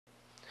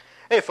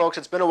Hey folks,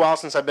 it's been a while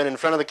since I've been in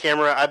front of the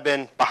camera. I've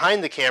been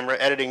behind the camera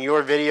editing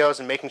your videos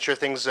and making sure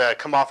things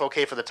come off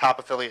okay for the Top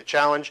Affiliate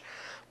Challenge.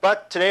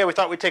 But today we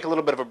thought we'd take a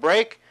little bit of a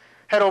break,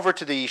 head over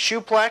to the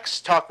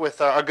Shoeplex, talk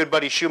with our good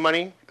buddy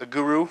Shoemoney, a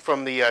guru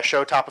from the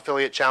show Top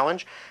Affiliate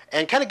Challenge,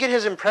 and kind of get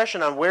his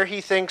impression on where he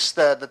thinks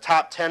the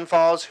top 10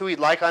 falls, who he'd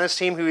like on his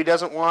team, who he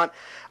doesn't want,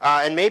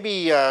 and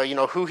maybe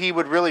who he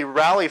would really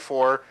rally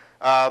for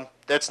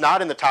that's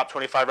not in the top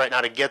 25 right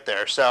now to get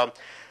there. So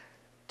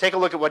take a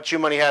look at what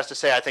Shoemoney has to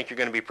say. I think you're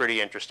going to be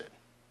pretty interested.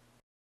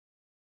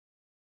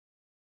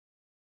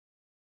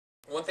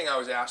 One thing I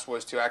was asked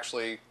was to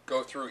actually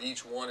go through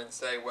each one and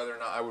say whether or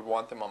not I would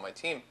want them on my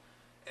team.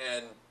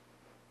 And,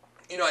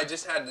 I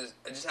just have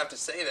to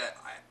say that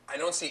I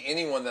don't see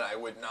anyone that I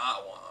would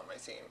not want on my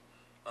team.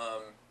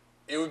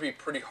 It would be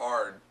pretty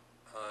hard.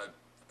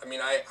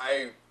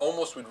 I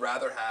almost would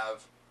rather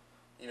have,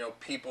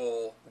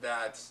 people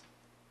that,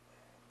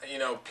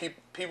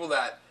 people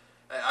that,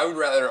 I would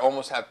rather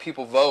almost have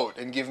people vote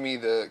and give me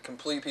the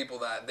complete people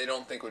that they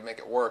don't think would make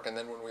it work, and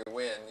then when we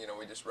win,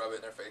 we just rub it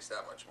in their face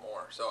that much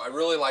more. So I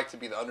really like to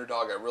be the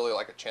underdog. I really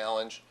like a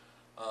challenge.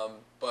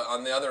 But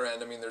on the other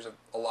end, there's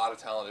a lot of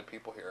talented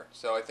people here.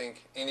 So I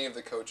think any of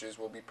the coaches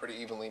will be pretty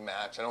evenly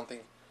matched.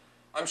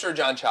 I'm sure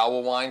John Chow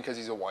will whine because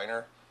he's a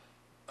whiner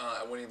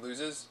when he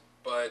loses,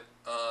 but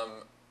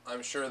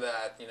I'm sure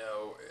that,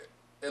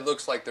 it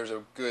looks like there's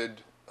a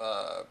good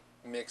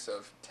mix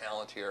of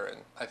talent here,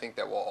 and I think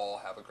that we'll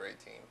all have a great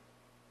team.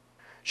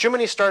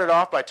 Shoemoney started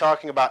off by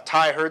talking about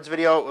Ty Hurd's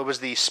video. It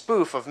was the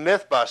spoof of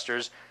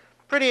Mythbusters.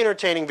 Pretty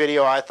entertaining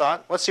video, I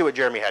thought. Let's see what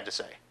Jeremy had to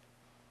say.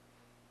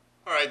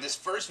 Alright, this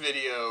first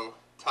video,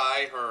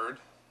 Ty Hurd,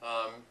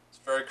 it's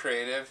very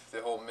creative,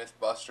 the whole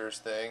Mythbusters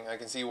thing. I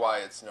can see why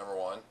it's number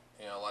one.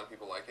 A lot of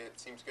people like it. It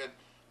seems good.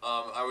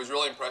 I was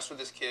really impressed with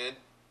this kid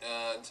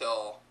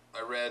until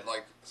I read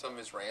some of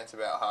his rants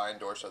about how I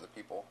endorse other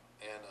people,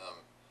 and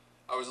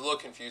I was a little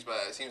confused by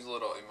that. It seems a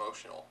little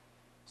emotional.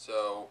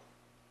 So,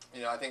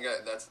 I think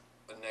that's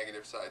a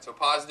negative side. So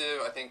positive,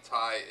 I think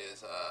Ty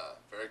is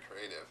very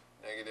creative.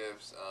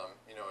 Negatives,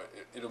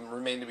 it'll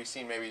remain to be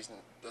seen. Maybe he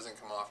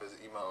doesn't come off as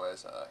emo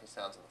as he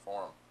sounds in the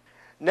forum.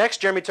 Next,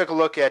 Jeremy took a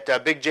look at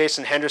Big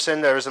Jason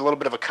Henderson. There was a little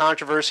bit of a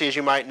controversy, as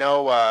you might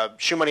know.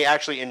 Shoemoney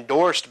actually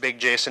endorsed Big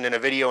Jason in a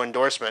video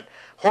endorsement.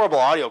 Horrible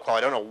audio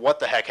quality. I don't know what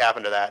the heck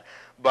happened to that.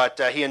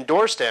 But he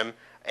endorsed him,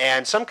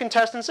 and some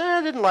contestants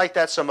didn't like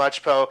that so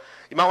much. So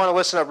you might want to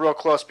listen up real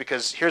close,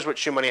 because here's what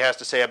Shoemoney has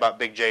to say about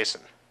Big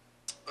Jason.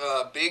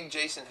 Big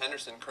Jason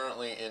Henderson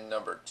currently in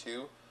number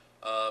 2.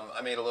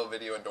 I made a little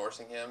video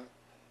endorsing him,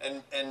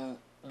 and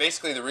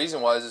basically the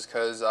reason is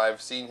because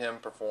I've seen him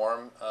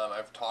perform.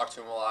 I've talked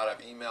to him a lot. I've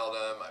emailed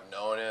him. I've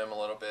known him a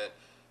little bit,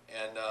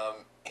 and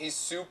he's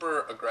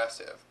super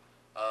aggressive,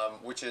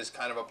 which is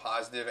kind of a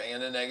positive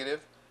and a negative.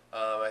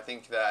 I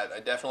think that I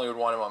definitely would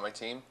want him on my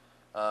team,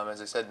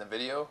 as I said in the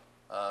video.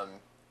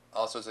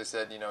 Also, as I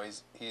said,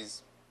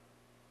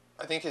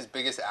 I think his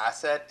biggest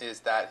asset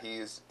is that he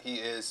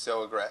is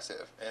so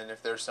aggressive, and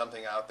if there's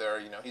something out there,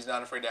 he's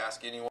not afraid to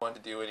ask anyone to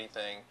do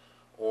anything,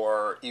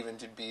 or even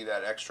to be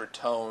that extra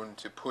tone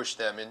to push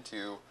them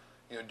into,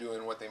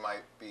 doing what they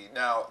might be.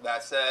 Now,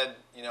 that said,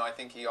 I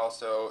think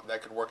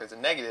that could work as a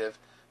negative,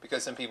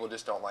 because some people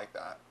just don't like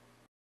that.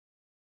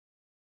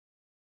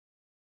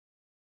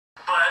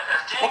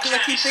 Well, because I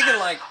keep thinking,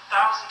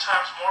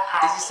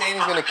 is he saying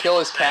he's going to kill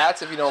his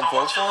cats if you don't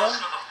vote for him?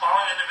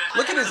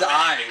 Look at his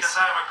eyes.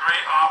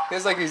 He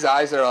has these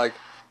eyes that are like,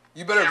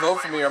 you better vote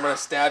for me or I'm going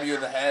to stab you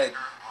in the head.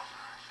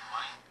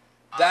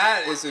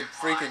 That is a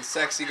freaking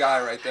sexy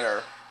guy right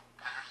there.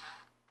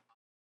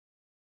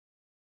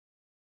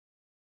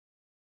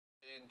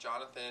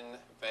 Jonathan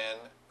Van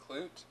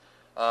Kloot.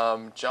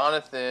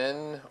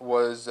 Jonathan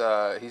was,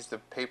 he's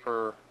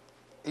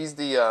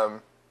he's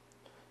got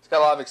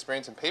a lot of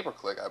experience in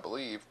pay-per-click, I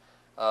believe.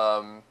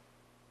 It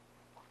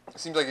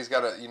seems like he's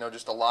got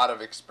just a lot of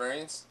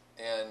experience,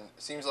 and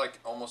seems like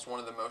almost one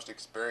of the most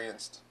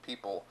experienced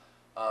people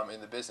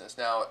in the business.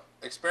 Now,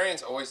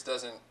 experience always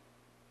doesn't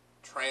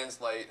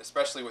translate,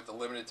 especially with the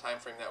limited time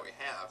frame that we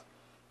have.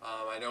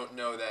 I don't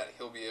know that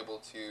he'll be able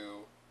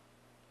to,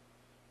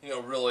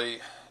 really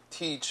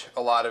teach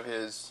a lot of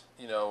his,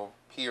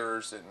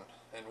 peers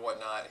and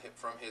whatnot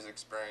from his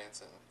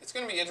experience, and it's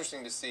going to be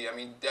interesting to see.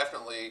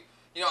 Definitely.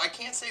 I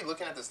can't say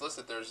looking at this list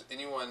that there's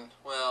anyone,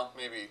 well,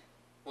 maybe,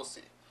 we'll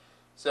see.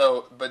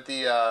 So, but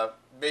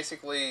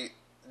basically,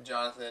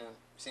 Jonathan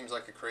seems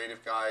like a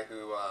creative guy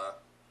who,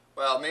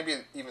 maybe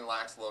even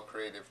lacks a little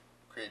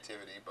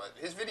creativity, but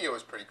his video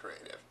is pretty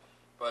creative.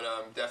 But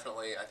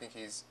definitely, I think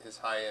his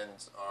high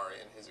ends are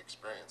in his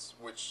experience,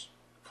 which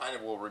kind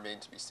of will remain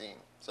to be seen.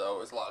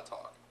 So, it's a lot of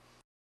talk.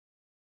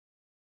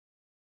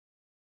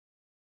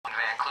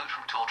 Van Kloot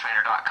from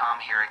ToolTrainer.com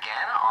here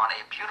again on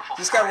a beautiful.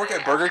 This guy work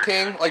at Burger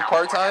King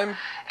part-time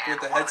with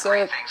the headset.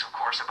 One of the great things, of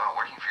course, about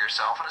working for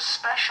yourself, and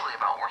especially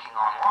about working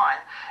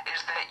online, is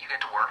that you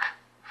get to work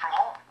from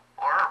home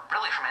or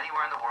really from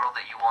anywhere in the world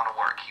that you want to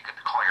work. You could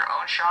call your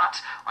own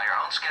shots on your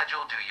own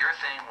schedule, do your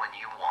thing when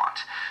you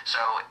want. So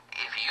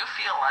if you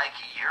feel like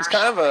you're He's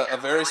kind of a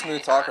very really,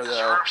 smooth talker, though,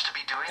 deserves to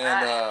be doing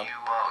and that, and you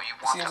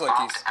want seems to like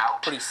opt he's out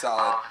pretty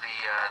solid. of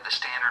the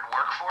standard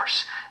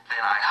workforce,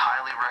 then I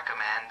highly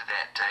recommend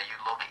that you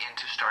look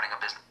into starting a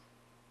business.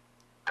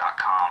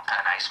 .com,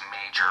 a nice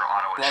major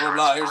auto blah, insurance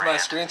blah, blah. Here's my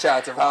brand.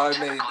 screenshots of how I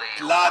made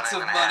lots of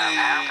money.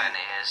 Happen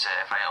is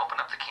if I open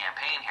up the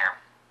campaign here.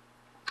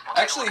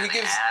 Actually, he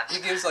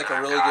gives like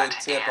a really good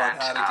tip on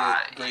how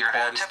to get great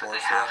quality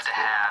scores. So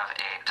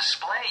that's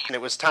cool. And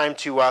it was time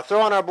to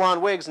throw on our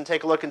blonde wigs and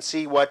take a look and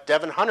see what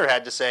Devin Hunter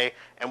had to say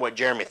and what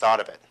Jeremy thought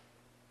of it.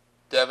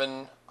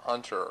 Devin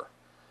Hunter,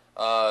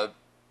 the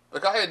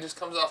guy just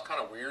comes off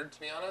kind of weird, to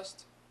be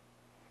honest.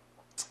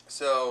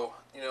 So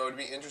it'd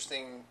be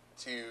interesting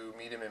to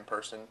meet him in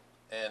person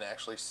and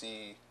actually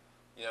see,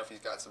 if he's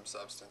got some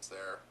substance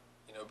there,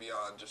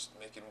 beyond just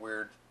making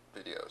weird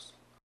videos.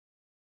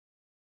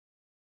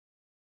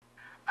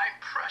 I'm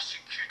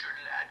Prosecutor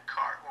Lad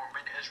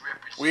Carhorman as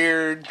representative.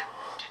 Weird.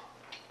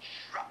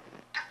 Schrock.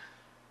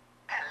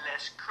 And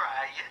let's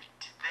cry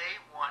it. They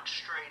want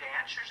straight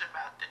answers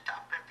about the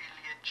top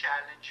affiliate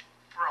challenge,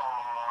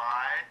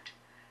 fraud,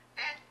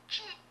 and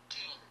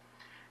cheating.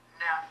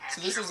 Now, So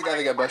this is the guy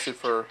that got busted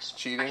for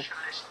cheating.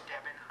 Specialist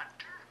Devin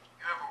Hunter.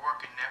 You ever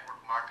work in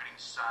network marketing,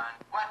 son?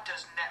 What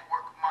does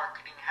network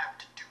marketing have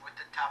to do with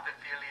the top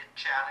affiliate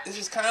challenge? This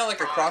is kind of like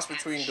a cross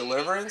between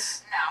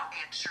Deliverance Now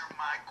answer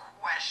my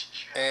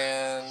question.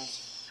 and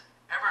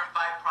Ever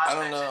invite I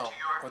don't prospects know into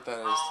your what that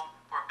is. home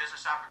for a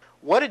business opportunity?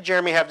 What did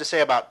Jeremy have to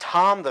say about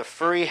Tom the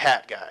furry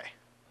hat guy?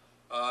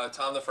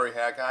 Tom the furry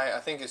hat guy, I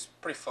think is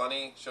pretty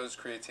funny. Shows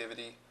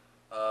creativity.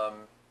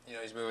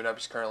 He's moving up.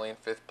 He's currently in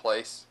 5th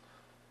place.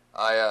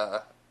 I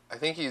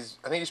think he's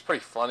pretty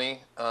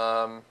funny.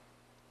 We'll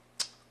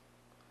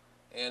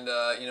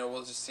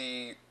just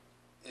see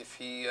if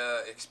he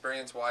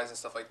experience-wise and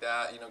stuff like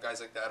that. Guys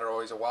like that are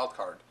always a wild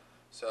card.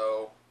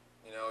 So,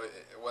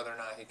 whether or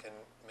not he can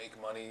make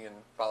money and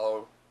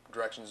follow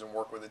directions and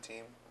work with a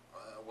team,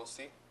 we'll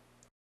see.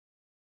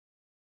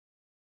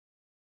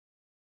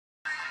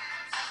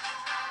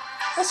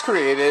 That's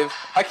creative.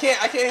 I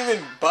can't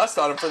even bust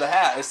on him for the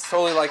hat. It's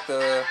totally like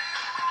the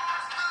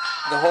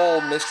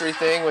whole mystery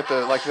thing with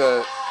the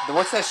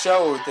what's that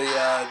show?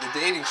 The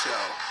dating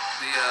show.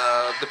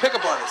 The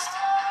pickup artist.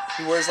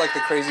 He wears like the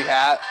crazy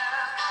hat.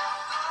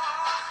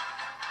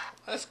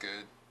 That's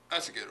good.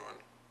 That's a good one.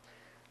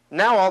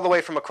 Now all the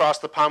way from across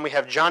the pond we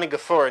have Johnny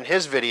Gathor in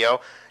his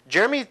video.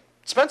 Jeremy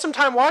spent some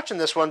time watching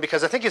this one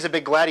because I think he's a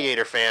big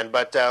Gladiator fan,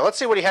 but let's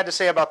see what he had to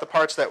say about the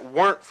parts that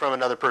weren't from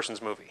another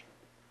person's movie.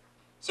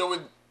 So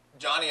with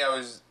Johnny,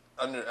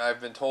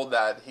 I've been told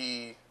that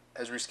he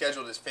has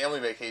rescheduled his family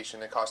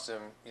vacation. It cost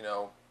him,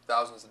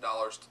 thousands of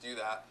dollars to do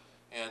that.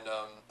 And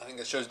I think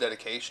that shows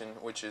dedication,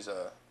 which is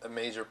a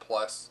major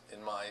plus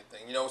in my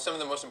thing. Some of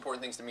the most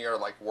important things to me are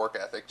like work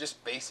ethic,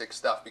 just basic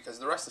stuff, because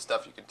the rest of the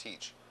stuff you can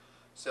teach.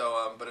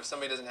 So, but if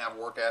somebody doesn't have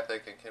work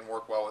ethic and can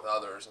work well with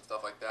others and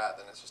stuff like that,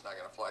 then it's just not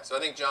going to fly. So I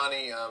think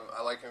Johnny,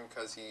 I like him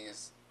because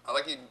he's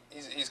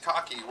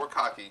cocky. We're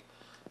cocky.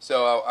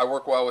 So I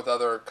work well with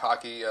other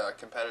cocky,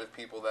 competitive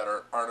people that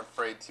aren't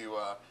afraid to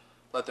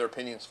let their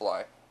opinions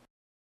fly.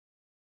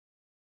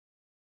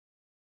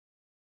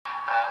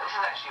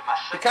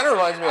 It kind of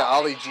reminds me of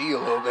Ollie G a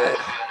little bit.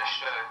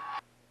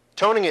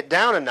 Toning it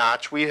down a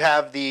notch, we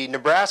have the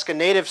Nebraska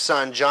native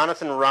son,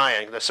 Jonathan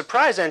Ryan. The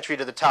surprise entry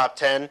to the top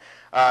 10.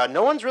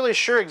 No one's really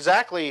sure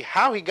exactly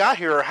how he got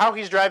here or how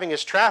he's driving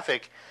his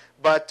traffic,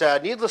 but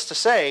needless to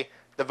say,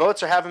 the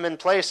votes have him in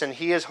place and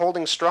he is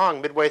holding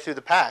strong midway through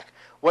the pack.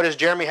 What does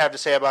Jeremy have to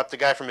say about the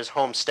guy from his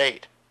home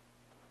state?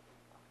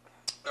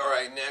 All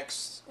right,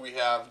 next we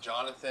have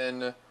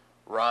Jonathan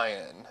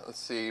Ryan. Let's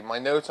see, my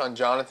notes on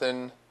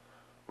Jonathan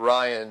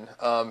Ryan.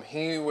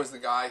 He was the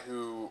guy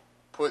who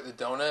put the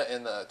donut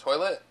in the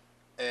toilet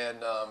and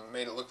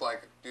made it look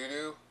like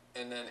doo-doo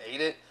and then ate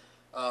it.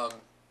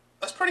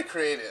 That's pretty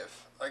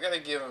creative. I gotta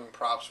give him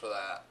props for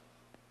that.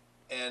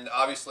 And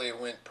obviously it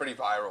went pretty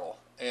viral.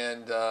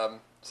 And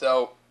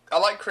so I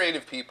like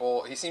creative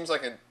people. He seems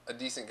like a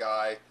decent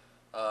guy.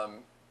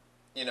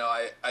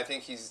 I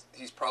think he's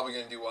probably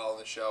going to do well in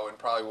the show and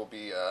probably will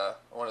be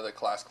one of the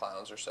class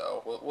clowns or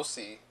so. We'll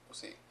see. We'll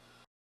see.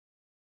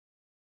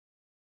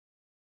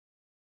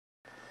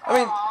 I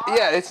mean,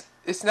 yeah,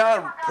 it's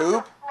not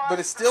poop, but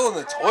it's still in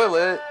the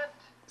toilet.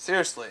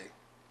 Seriously.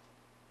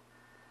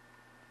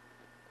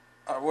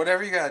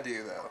 Whatever you gotta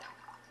do, though.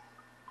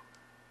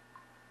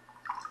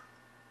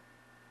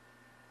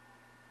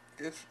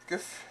 Good.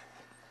 It's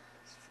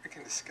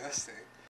freaking disgusting.